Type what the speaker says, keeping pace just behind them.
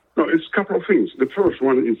it's a couple of things. The first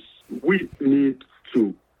one is we need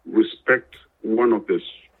to respect one of the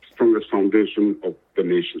strongest foundations of the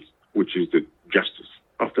nations, which is the justice.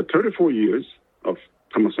 After 34 years of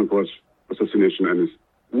Thomas Sankora's assassination, and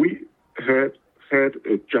we had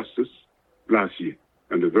a justice last year,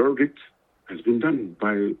 and the verdict has been done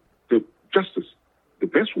by the justice. The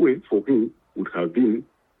best way for him would have been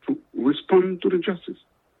to respond to the justice.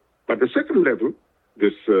 But the second level,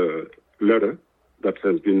 this letter that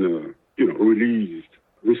has been released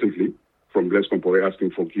recently from Blaise Compaoré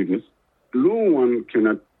asking forgiveness, no one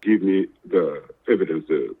cannot give me the evidence,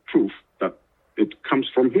 the proof that it comes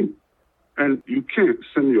from him. And you can't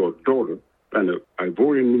send your daughter and an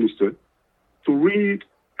Ivorian minister to read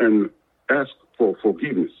and ask for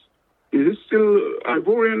forgiveness. Is it still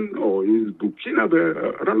Ivorian or is Burkina?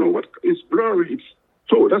 I don't know what. It's blurry.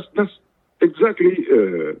 So that's exactly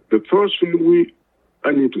the first thing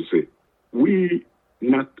I need to say. We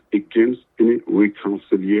not against any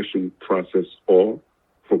reconciliation process or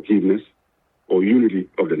forgiveness or unity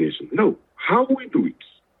of the nation. No. How we do it?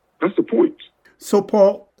 That's the point. So,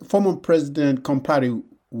 Paul, former President Compaoré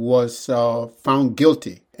was found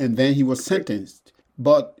guilty and then he was sentenced.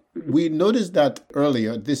 But we noticed that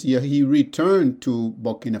earlier this year he returned to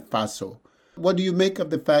Burkina Faso. What do you make of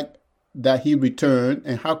the fact that he returned,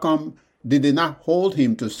 and how come did they not hold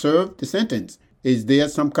him to serve the sentence? Is there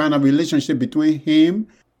some kind of relationship between him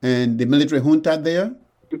and the military junta there?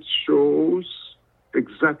 It shows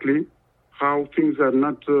exactly how things are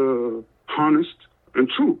not honest and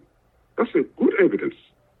true. That's a good evidence.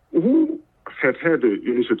 Who had the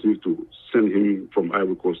initiative to send him from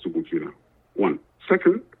Ivory Coast to Burkina? One.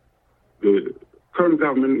 Second, the current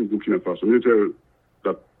government in Burkina Faso, military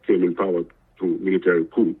that came in power through military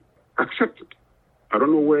coup, accepted. I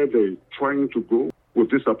don't know where they're trying to go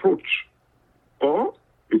with this approach. Or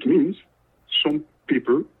it means some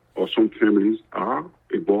people or some families are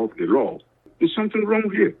above the law. There's something wrong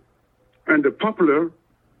here. And the popular,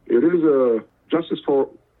 it is justice for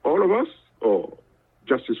all of us or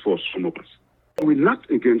justice for some of us. We're not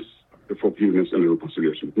against the forgiveness and the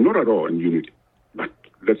reconciliation, not at all in unity. But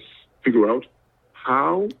let's figure out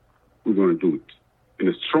how we're going to do it in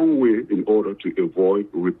a strong way in order to avoid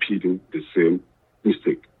repeating the same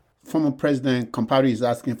mistake. Former President Compaoré is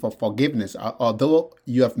asking for forgiveness. Although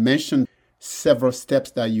you have mentioned several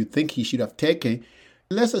steps that you think he should have taken,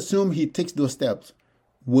 let's assume he takes those steps.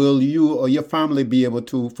 Will you or your family be able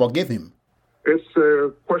to forgive him? It's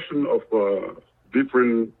a question of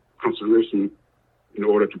different consideration in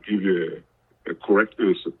order to give you a correct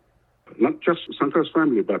answer. Not just Sankora's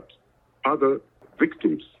family, but other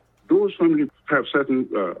victims. Those families have certain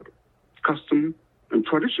custom and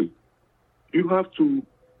tradition. You have to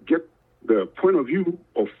get the point of view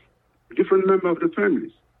of different members of the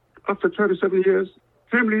families. After 37 years,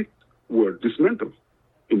 families were dismantled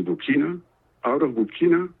in Burkina, out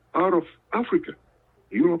of Africa,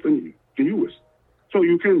 Europe, and the U.S. So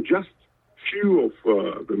you can just few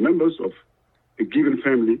of the members of a given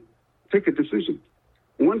family take a decision.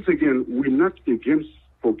 Once again, we're not against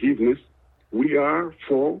forgiveness. We are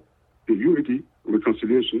for the unity,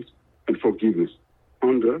 reconciliation, and forgiveness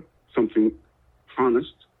under something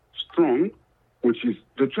honest, strong, which is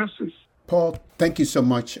the justice. Paul, thank you so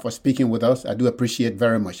much for speaking with us. I do appreciate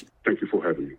very much. Thank you for having me.